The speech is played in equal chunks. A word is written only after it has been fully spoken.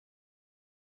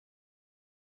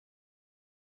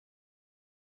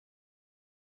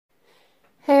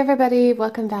Hey everybody,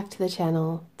 welcome back to the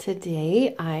channel.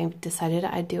 Today I decided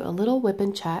I'd do a little whip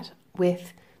and chat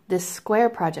with this square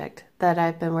project that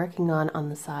I've been working on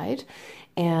the side,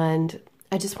 and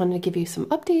I just wanted to give you some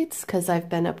updates because I've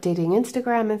been updating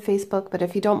Instagram and Facebook, but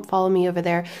if you don't follow me over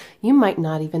there, you might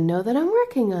not even know that I'm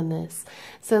working on this.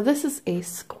 So this is a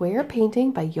square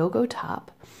painting by YOGOTOP.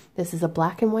 This is a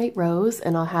black and white rose,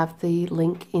 and I'll have the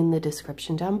link in the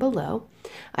description down below.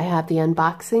 I have the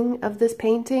unboxing of this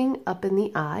painting up in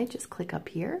the eye. Just click up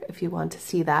here if you want to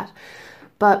see that.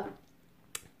 But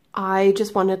I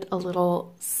just wanted a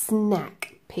little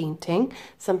snack painting,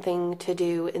 something to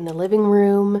do in the living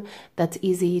room that's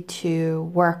easy to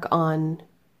work on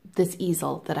this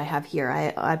easel that I have here.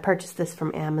 I purchased this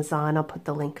from Amazon. I'll put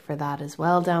the link for that as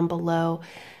well down below.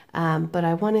 But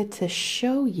I wanted to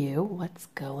show you what's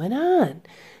going on.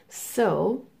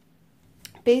 So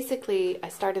basically, I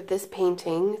started this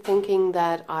painting thinking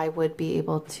that I would be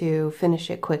able to finish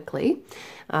it quickly.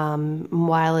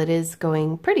 While it is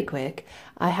going pretty quick,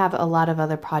 I have a lot of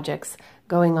other projects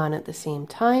going on at the same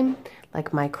time,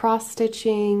 like my cross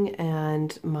stitching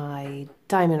and my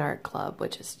diamond art club,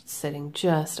 which is sitting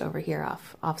just over here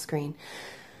off screen.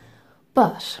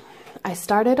 But I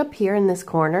started up here in this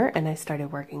corner and I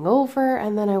started working over,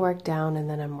 and then I worked down, and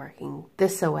then I'm working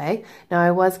this away. Now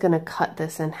I was going to cut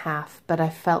this in half, but I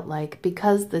felt like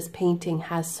because this painting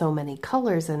has so many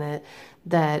colors in it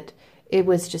that it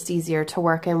was just easier to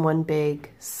work in one big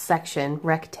section,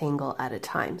 rectangle at a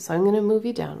time. So I'm going to move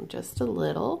you down just a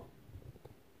little.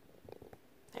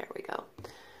 There we go.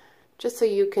 Just so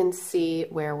you can see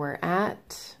where we're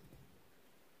at.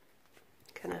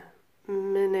 Gonna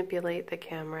manipulate the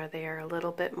camera there a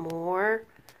little bit more.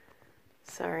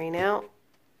 Sorry now.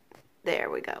 There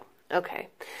we go. Okay,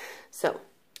 so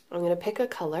I'm going to pick a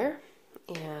color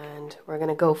and we're going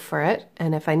to go for it.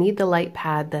 And if I need the light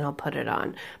pad, then I'll put it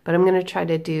on. But I'm going to try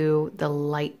to do the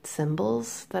light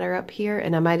symbols that are up here,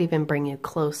 and I might even bring you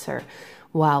closer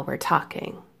while we're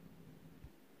talking.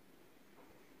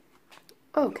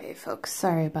 Okay, folks,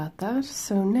 sorry about that.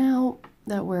 So now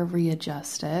that we're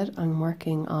readjusted, I'm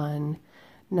working on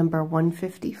number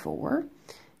 154,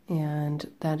 and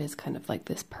that is kind of like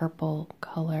this purple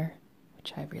color,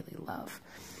 which I really love.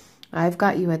 I've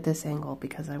got you at this angle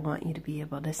because I want you to be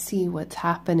able to see what's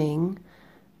happening.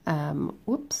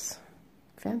 Whoops,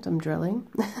 phantom drilling.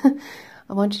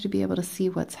 I want you to be able to see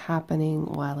what's happening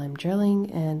while I'm drilling,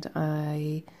 and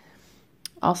I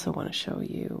also want to show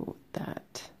you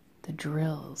that the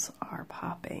drills are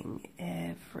popping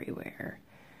everywhere.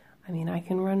 I mean, I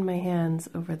can run my hands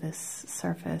over this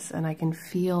surface and I can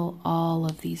feel all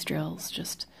of these drills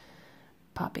just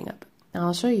popping up. Now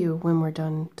I'll show you when we're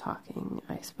done talking,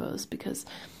 I suppose, because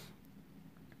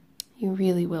you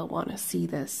really will want to see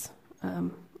this.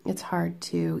 It's hard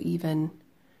to even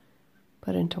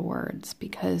put into words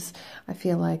because I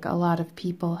feel like a lot of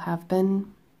people have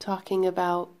been talking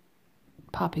about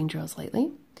popping drills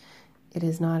lately. It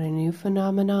is not a new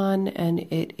phenomenon, and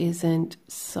it isn't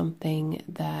something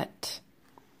that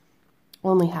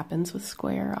only happens with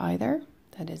square either.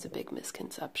 That is a big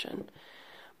misconception.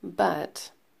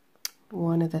 But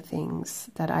one of the things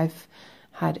that I've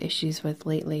had issues with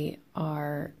lately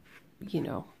are, you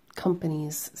know,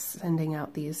 companies sending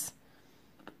out these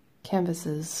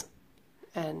canvases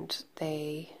and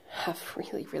they have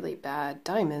really, really bad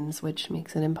diamonds, which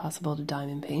makes it impossible to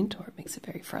diamond paint, or it makes it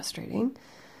very frustrating.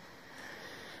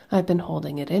 I've been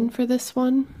holding it in for this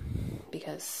one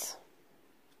because,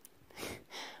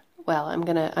 well, I'm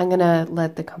gonna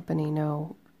let the company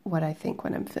know what I think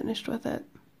when I'm finished with it.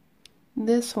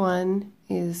 This one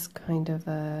is kind of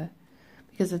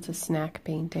because it's a snack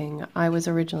painting, I was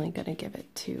originally gonna give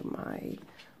it to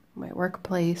my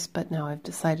workplace, but now I've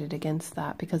decided against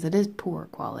that because it is poor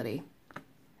quality.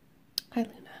 Hi,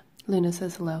 Luna. Luna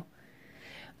says hello.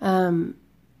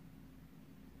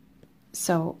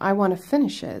 So I want to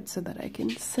finish it so that I can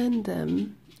send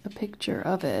them a picture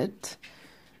of it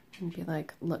and be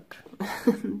like, look,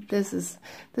 this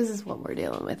is what we're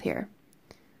dealing with here.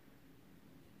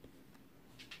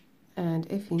 And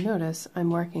if you notice,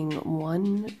 I'm working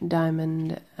one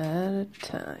diamond at a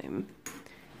time.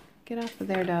 Get off of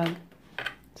there, dog.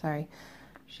 Sorry,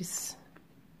 she's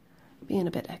being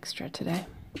a bit extra today.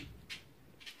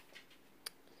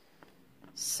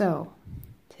 So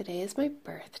today is my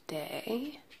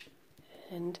birthday,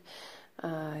 and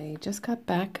I just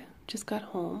got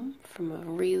home from a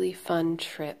really fun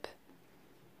trip.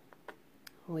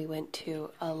 We went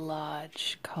to a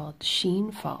lodge called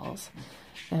Sheen Falls,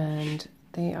 and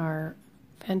they are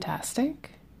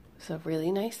fantastic. It was a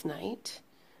really nice night.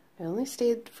 I only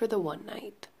stayed for the one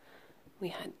night. We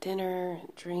had dinner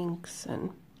and drinks, and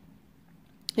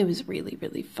it was really,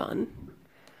 really fun.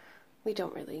 We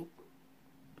don't really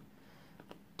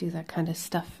do that kind of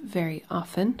stuff very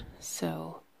often,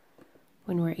 so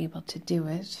when we're able to do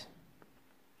it,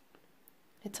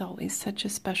 it's always such a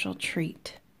special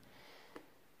treat.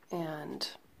 And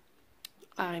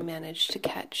I managed to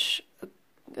catch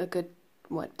a good,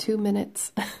 2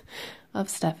 minutes of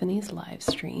Stephanie's live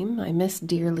stream. I missed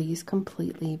Dearly's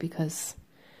completely because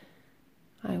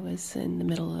I was in the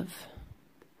middle of,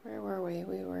 where were we?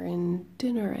 We were in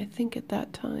dinner, I think, at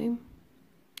that time.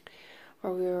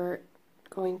 Or we were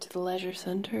going to the leisure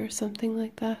center or something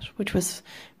like that, which was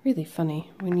really funny.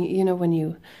 When when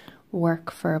you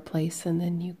work for a place and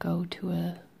then you go to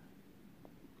a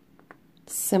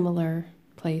similar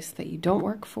place that you don't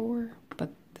work for,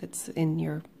 but it's in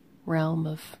your realm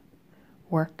of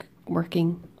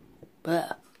working.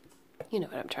 Blah. You know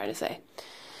what I'm trying to say.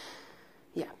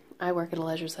 Yeah, I work at a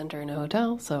leisure center in a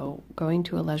hotel, so going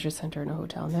to a leisure center in a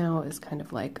hotel now is kind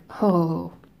of like,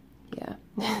 oh, yeah,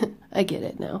 I get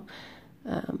it now.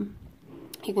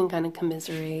 You can kind of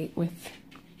commiserate with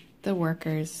the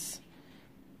workers.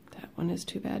 That one is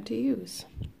too bad to use.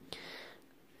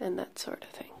 And that sort of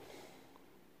thing.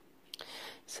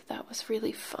 So that was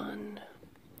really fun.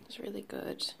 It was really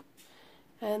good.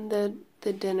 And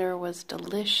the dinner was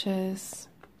delicious.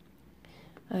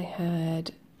 I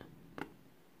had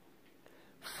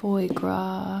foie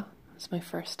gras. It was my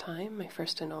first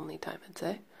and only time, I'd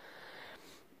say.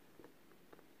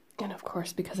 And of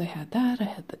course, because I had that, I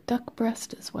had the duck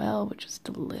breast as well, which is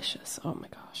delicious. Oh my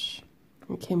gosh.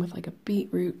 It came with like a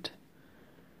beetroot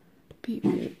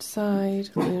side,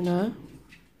 Luna.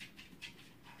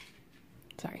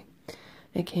 Sorry.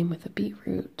 It came with a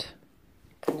beetroot,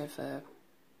 kind of a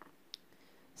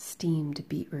steamed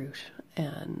beetroot,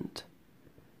 and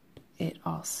it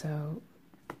also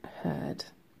had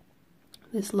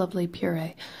this lovely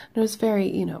puree. And it was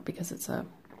very, because it's a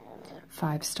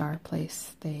 5-star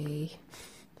place, it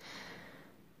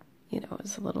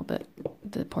was a little bit,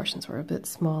 the portions were a bit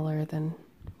smaller than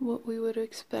what we would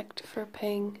expect for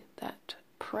paying that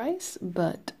price,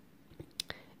 but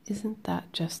isn't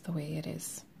that just the way it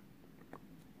is?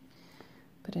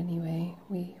 But anyway,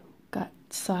 we got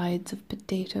sides of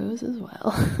potatoes as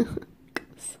well,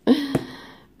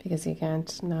 because you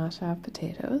can't not have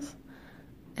potatoes.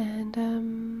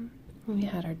 And we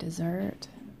had our dessert.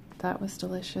 That was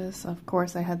delicious. Of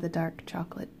course, I had the dark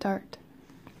chocolate tart.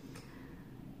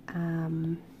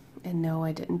 And no,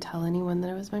 I didn't tell anyone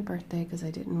that it was my birthday because I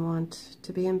didn't want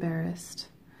to be embarrassed.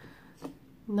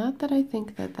 Not that I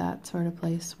think that sort of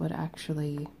place would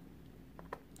actually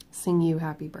sing you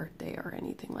happy birthday or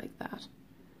anything like that.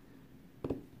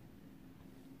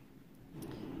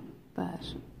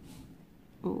 But,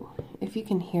 ooh, if you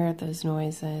can hear those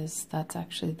noises, that's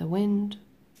actually the wind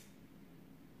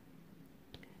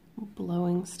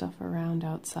blowing stuff around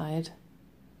outside.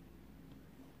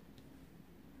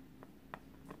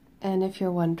 And if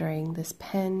you're wondering, this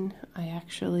pen, I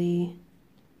actually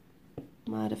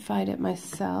modified it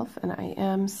myself, and I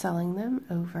am selling them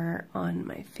over on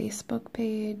my Facebook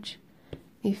page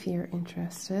if you're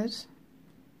interested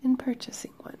in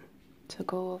purchasing one. So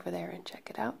go over there and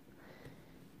check it out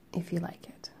if you like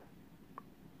it.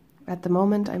 At the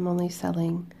moment, I'm only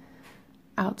selling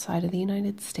outside of the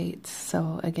United States,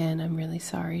 so again, I'm really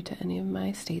sorry to any of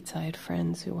my stateside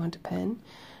friends who want a pen.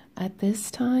 At this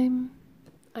time,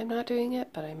 I'm not doing it,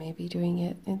 but I may be doing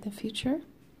it in the future.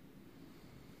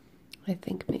 I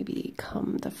think maybe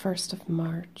come the 1st of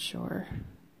March or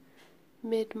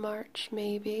mid-March,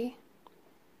 maybe.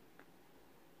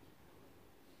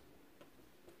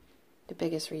 The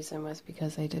biggest reason was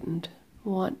because I didn't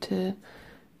want to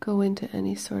go into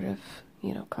any sort of,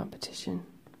 competition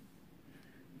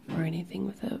or anything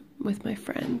with my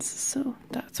friends, so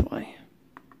that's why.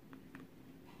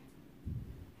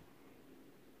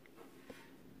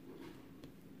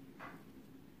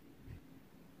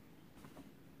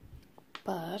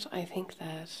 But I think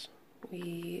that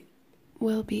we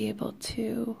will be able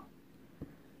to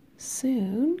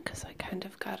soon, because I kind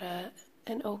of got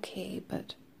an okay,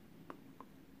 but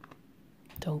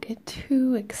don't get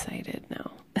too excited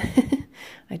now.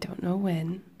 I don't know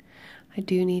when. I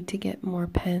do need to get more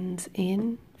pens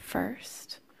in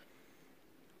first,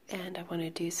 and I want to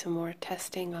do some more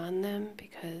testing on them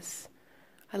because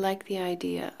I like the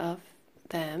idea of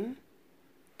them,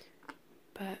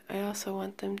 but I also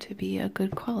want them to be a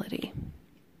good quality.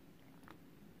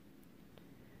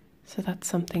 So that's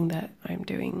something that I'm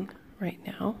doing right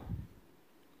now.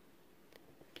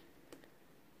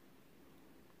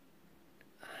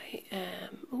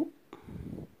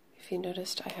 If you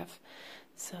noticed, I have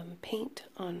some paint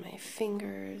on my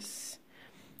fingers.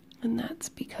 And that's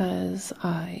because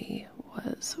I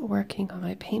was working on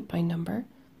my paint by number.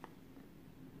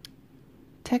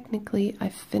 Technically, I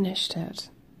finished it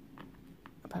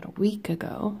about a week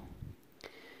ago.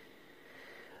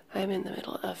 I'm in the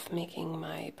middle of making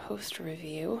my post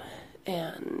review,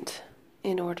 and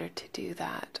in order to do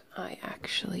that, I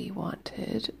actually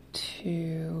wanted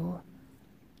to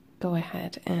go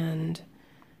ahead and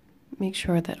make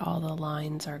sure that all the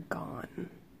lines are gone.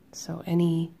 So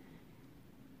any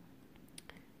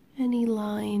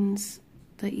lines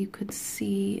that you could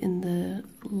see in the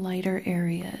lighter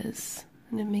areas,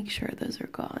 and then make sure those are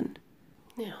gone.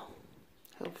 Now,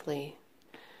 hopefully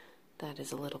that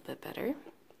is a little bit better.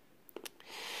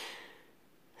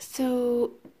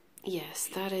 So, yes,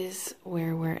 that is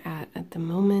where we're at the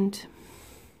moment.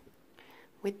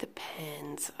 With the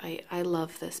pens, I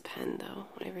love this pen though,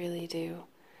 I really do.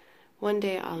 One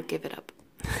day I'll give it up.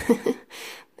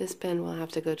 This pen will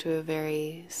have to go to a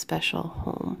very special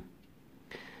home.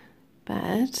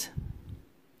 But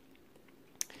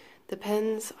the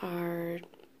pens are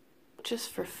just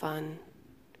for fun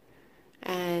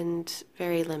and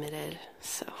very limited,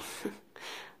 so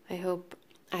I hope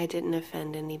I didn't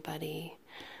offend anybody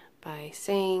by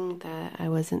saying that I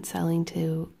wasn't selling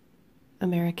to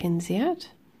Americans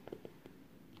yet.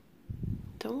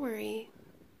 Don't worry,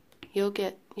 you'll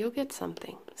get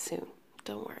something soon.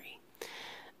 Don't worry.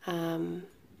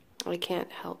 I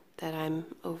can't help that I'm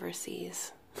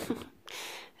overseas,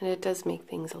 and it does make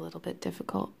things a little bit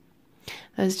difficult.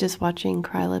 I was just watching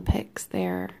Kryla Picks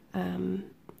there,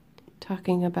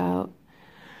 talking about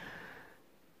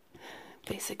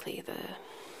basically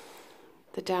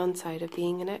the downside of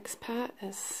being an expat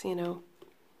is, you know,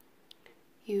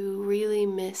 you really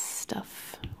miss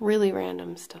stuff, really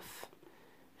random stuff,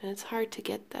 and it's hard to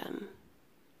get them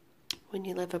when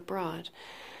you live abroad.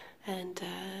 And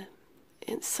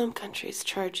in some countries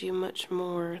charge you much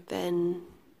more than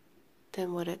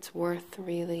what it's worth,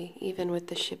 really. Even with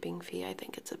the shipping fee, I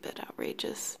think it's a bit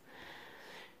outrageous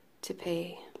to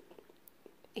pay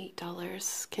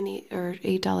 $8 or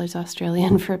 $8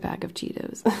 Australian for a bag of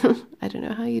Cheetos. I don't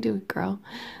know how you do it, girl.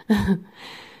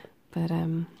 But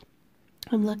I'm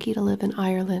lucky to live in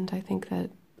Ireland. I think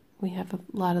that we have a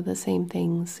lot of the same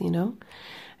things, you know.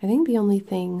 I think the only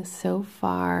thing so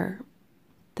far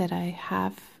that I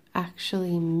have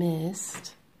actually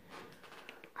missed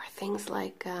are things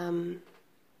like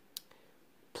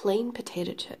plain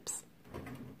potato chips.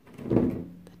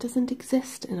 That doesn't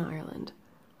exist in Ireland.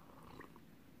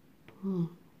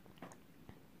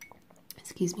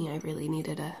 Excuse me, I really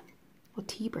needed a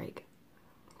tea break.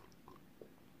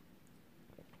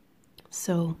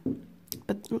 So,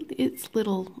 but it's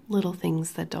little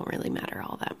things that don't really matter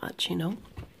all that much, you know,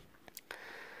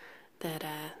 that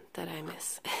I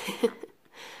miss.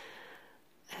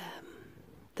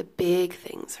 The big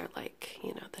things are like,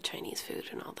 you know, the Chinese food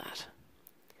and all that.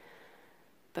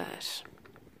 But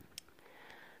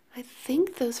I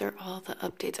think those are all the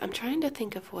updates. I'm trying to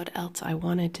think of what else I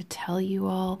wanted to tell you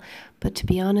all, but to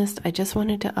be honest, I just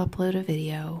wanted to upload a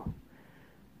video.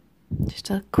 Just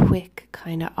a quick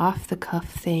kind of off-the-cuff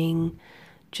thing,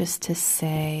 just to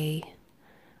say,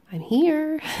 I'm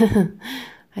here.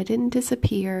 I didn't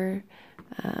disappear,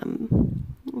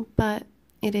 but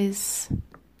it is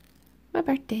my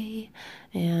birthday,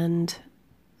 and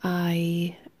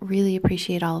I really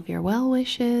appreciate all of your well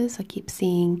wishes. I keep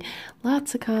seeing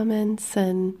lots of comments,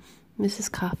 and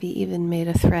Mrs. Coffee even made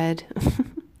a thread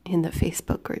in the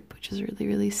Facebook group, which is really,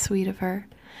 really sweet of her.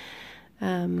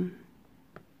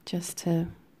 Just to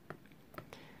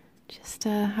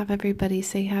have everybody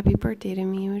say happy birthday to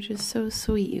me, which is so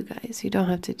sweet, you guys. You don't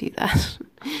have to do that.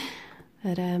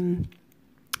 But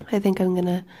I think I'm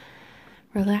gonna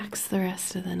relax the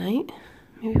rest of the night.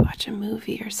 Maybe watch a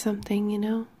movie or something, you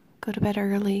know? Go to bed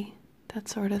early, that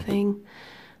sort of thing.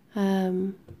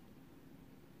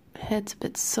 Head's a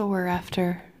bit sore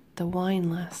after the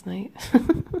wine last night.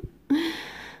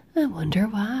 I wonder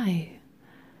why.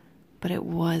 But it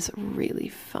was really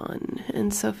fun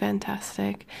and so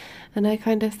fantastic. And I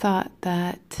kind of thought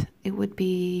that it would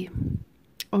be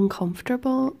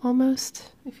uncomfortable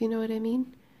almost, if you know what I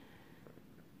mean.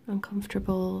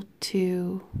 Uncomfortable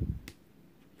to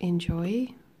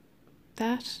enjoy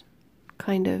that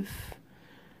kind of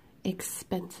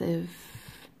expensive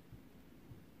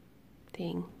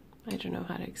thing. I don't know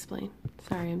how to explain.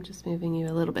 Sorry, I'm just moving you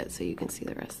a little bit so you can see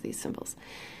the rest of these symbols.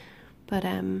 But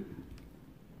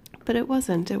it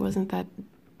wasn't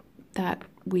that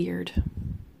weird.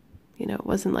 You know, it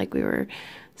wasn't like we were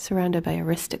surrounded by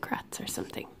aristocrats or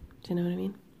something. Do you know what I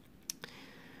mean?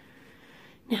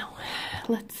 Now,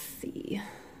 let's see.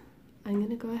 I'm going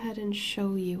to go ahead and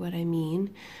show you what I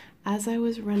mean. as I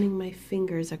was running my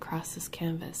fingers across this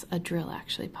canvas, a drill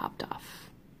actually popped off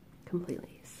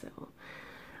completely. So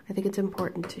I think it's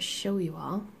important to show you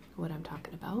all what I'm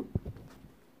talking about.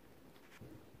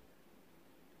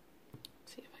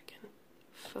 Let's see if I can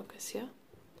focus you.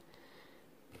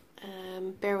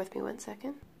 Bear with me 1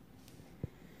 second.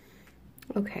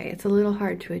 Okay, it's a little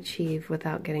hard to achieve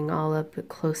without getting all up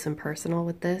close and personal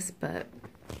with this, but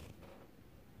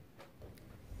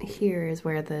here is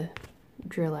where the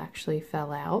drill actually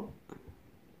fell out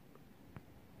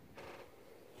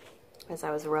as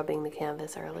I was rubbing the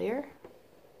canvas earlier.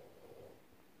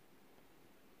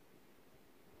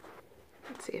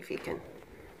 Let's see if you can,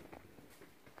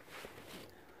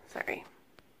 sorry.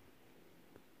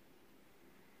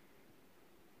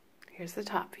 Here's the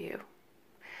top view.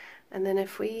 And then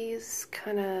if we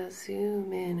kind of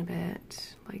zoom in a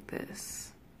bit like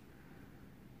this,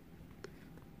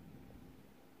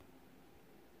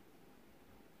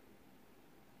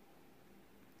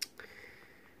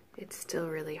 it's still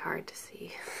really hard to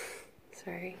see.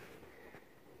 Sorry.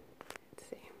 Let's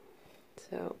see.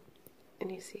 So, and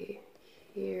you see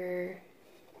here,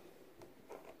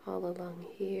 all along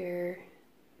here,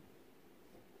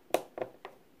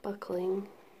 buckling.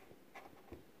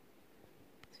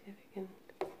 See if I can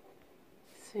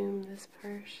zoom this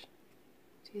part.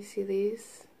 Do you see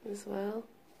these as well?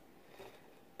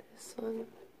 This one.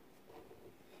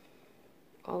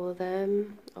 All of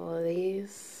them, all of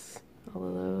these. All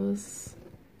of those,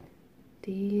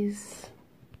 these,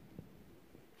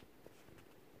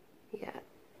 yeah,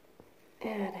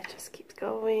 and it just keeps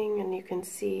going, and you can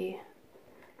see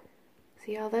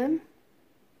all them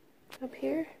up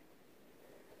here,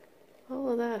 all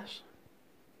of that.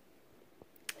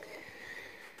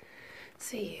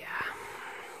 So yeah,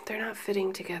 they're not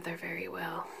fitting together very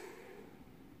well,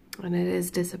 and it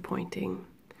is disappointing.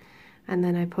 And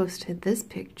then I posted this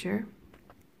picture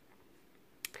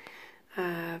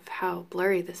of how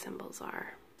blurry the symbols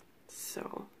are,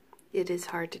 so it is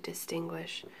hard to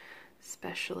distinguish,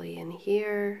 especially in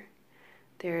here.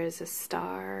 There is a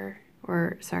star,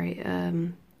 or sorry,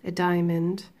 a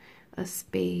diamond, a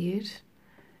spade,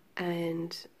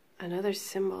 and another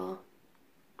symbol,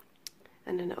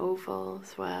 and an oval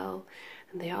as well,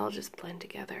 and they all just blend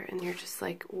together, and you're just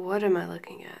like, what am I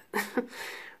looking at?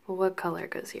 What color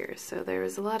goes here? So there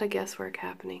was a lot of guesswork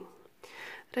happening,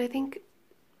 but I think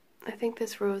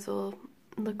this rose will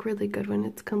look really good when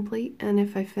it's complete, and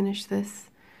if I finish this,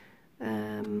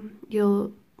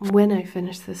 when I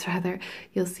finish this rather,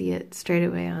 you'll see it straight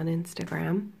away on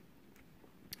Instagram,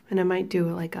 and I might do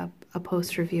like a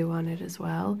post review on it as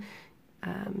well.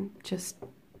 Just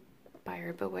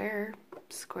buyer beware,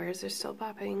 squares are still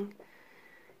popping,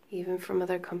 even from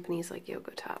other companies like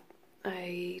YOGOTOP.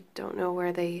 I don't know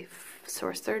where they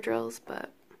source their drills,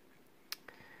 but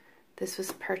this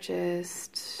was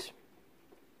purchased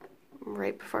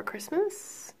right before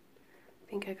Christmas. I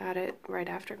think I got it right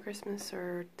after Christmas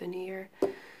or the New Year.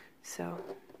 So,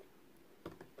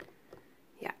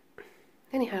 yeah.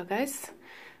 Anyhow, guys,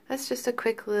 that's just a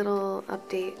quick little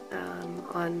update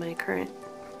on my current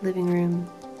living room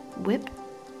WIP.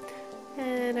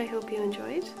 And I hope you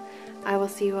enjoyed. I will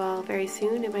see you all very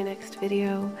soon in my next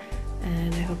video.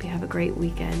 And I hope you have a great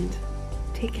weekend.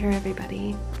 Take care,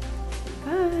 everybody.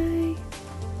 Bye.